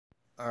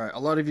Alright, a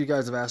lot of you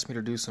guys have asked me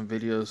to do some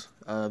videos.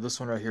 This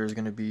one right here is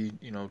going to be,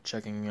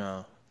 checking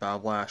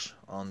valve lash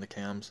on the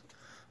cams.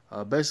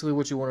 Basically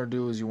what you want to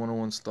do is you want to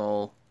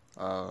install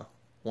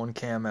one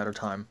cam at a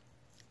time,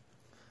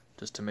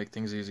 just to make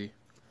things easy.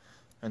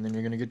 And then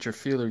you're going to get your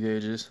feeler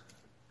gauges,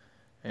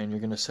 and you're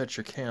going to set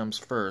your cams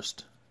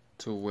first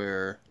to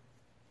where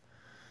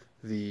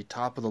the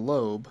top of the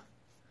lobe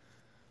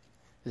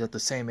is at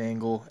the same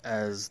angle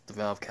as the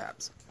valve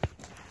caps.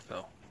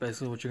 So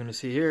basically what you're going to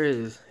see here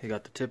is you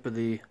got the tip of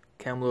the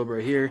cam lobe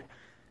right here,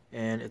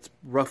 and it's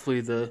roughly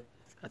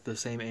at the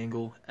same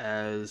angle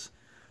as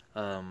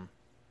cam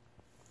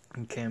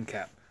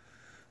cap.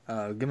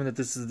 Given that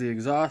this is the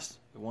exhaust,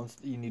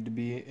 you need to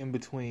be in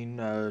between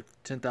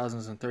 10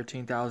 thousandths and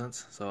 13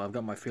 thousandths. So I've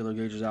got my feeler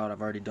gauges out.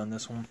 I've already done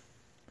this one.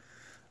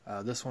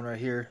 This one right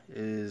here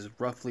is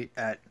roughly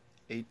at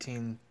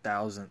 18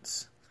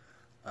 thousandths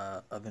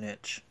of an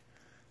inch.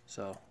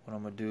 So what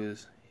I'm going to do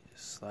is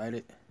slide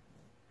it.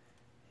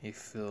 You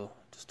feel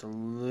just a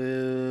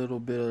little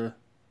bit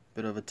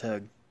of a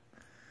tug,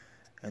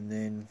 and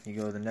then you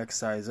go the next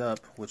size up,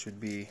 which would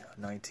be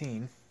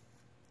 19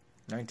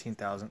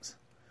 thousandths,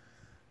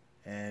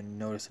 and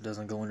notice it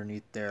doesn't go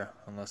underneath there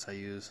unless I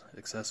use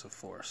excessive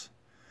force.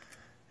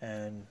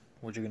 And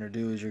what you're going to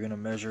do is you're going to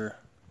measure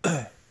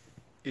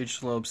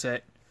each lobe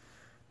set.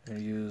 You're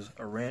going to use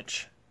a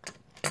wrench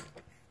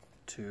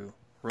to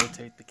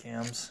rotate the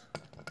cams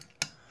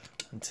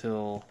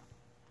until,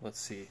 let's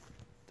see,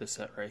 this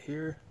set right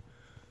here,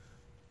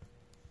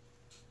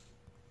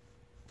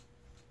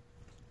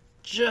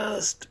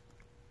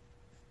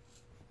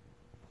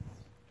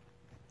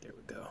 there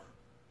we go,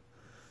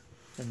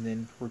 and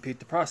then repeat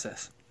the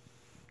process.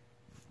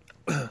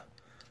 To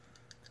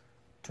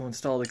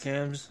install the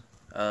cams,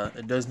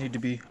 it does need to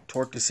be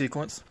torque to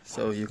sequence,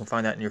 so you can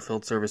find that in your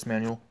field service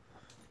manual.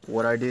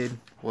 What I did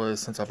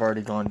was, since I've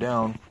already gone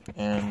down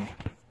and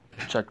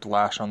checked the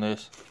lash on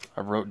this,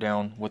 I wrote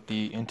down what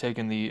the intake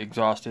and the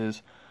exhaust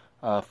is,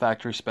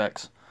 factory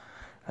specs,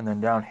 and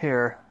then down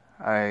here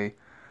I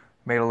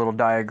made a little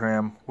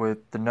diagram with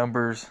the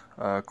numbers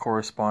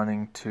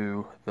corresponding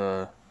to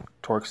the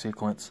torque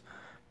sequence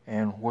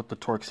and what the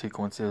torque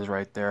sequence is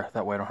right there.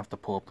 That way I don't have to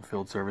pull up the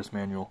field service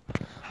manual.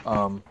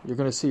 You're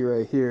going to see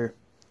right here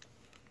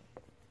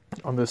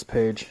on this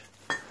page,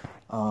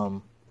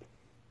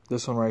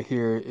 this one right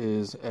here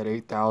is at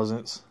 8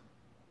 thousandths,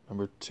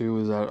 number 2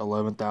 is at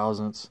 11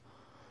 thousandths,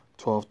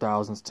 12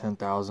 thousandths, 10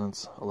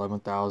 thousandths, 11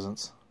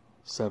 thousandths,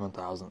 7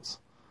 thousandths,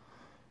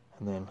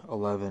 and then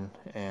 11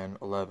 and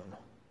 11.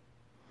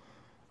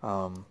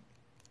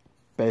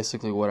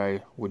 Basically what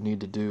I would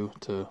need to do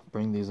to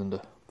bring these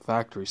into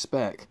factory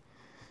spec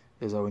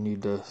is I would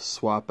need to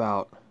swap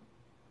out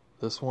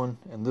this one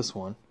and this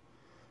one,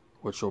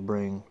 which will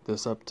bring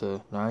this up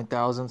to 9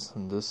 thousandths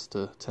and this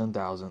to 10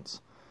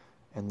 thousandths,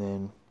 and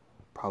then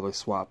probably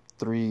swap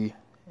 3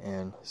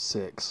 and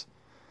 6.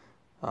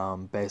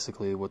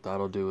 Basically what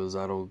that'll do is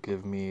that'll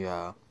give me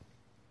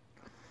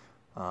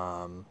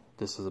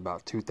this is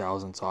about 2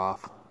 thousandths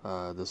off,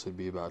 this would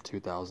be about 2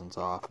 thousandths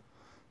off,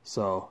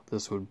 so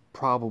this would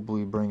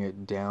probably bring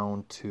it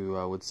down to,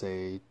 I would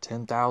say,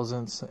 10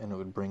 thousandths, and it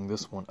would bring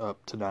this one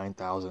up to 9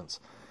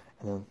 thousandths,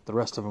 and then the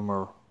rest of them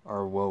are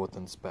well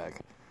within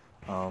spec.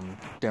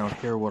 Down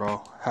here what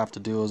I'll have to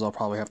do is I'll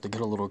probably have to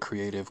get a little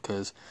creative,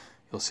 because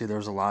you'll see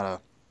there's a lot of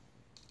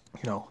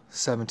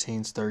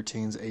 17s,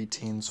 13s,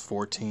 18s,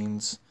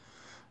 14s.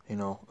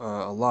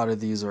 A lot of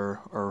these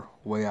are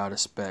way out of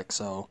spec,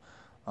 so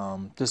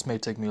this may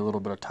take me a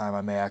little bit of time.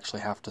 I may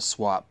actually have to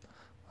swap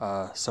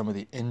some of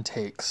the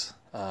intakes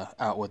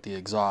out with the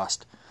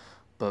exhaust.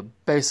 But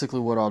basically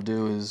what I'll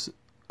do is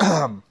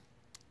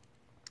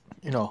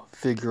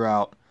figure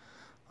out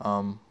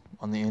on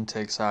the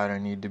intake side I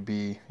need to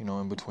be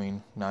in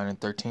between 9 and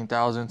 13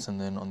 thousandths,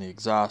 and then on the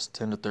exhaust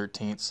 10 to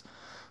 13ths.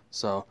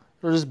 So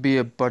it'll just be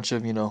a bunch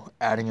of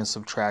adding and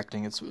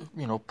subtracting. It's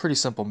pretty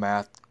simple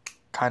math,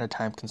 kind of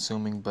time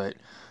consuming, but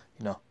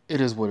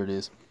it is what it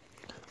is.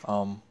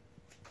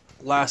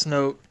 Last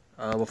note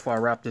before I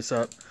wrap this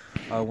up,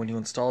 when you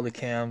install the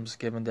cams,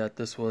 given that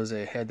this was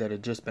a head that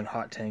had just been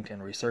hot tanked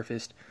and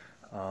resurfaced,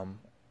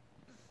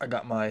 I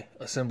got my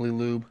assembly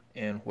lube,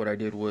 and what I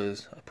did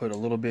was I put a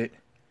little bit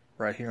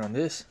right here on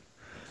this,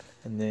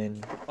 and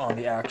then on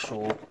the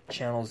actual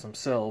channels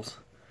themselves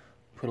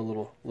put a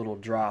little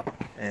drop,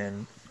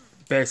 and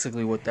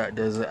basically what that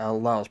does is it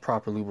allows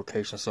proper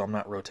lubrication, so I'm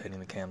not rotating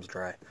the cams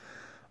dry.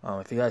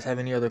 If you guys have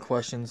any other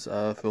questions,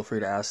 feel free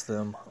to ask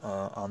them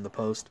on the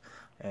post,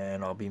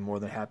 and I'll be more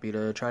than happy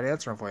to try to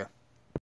answer them for you.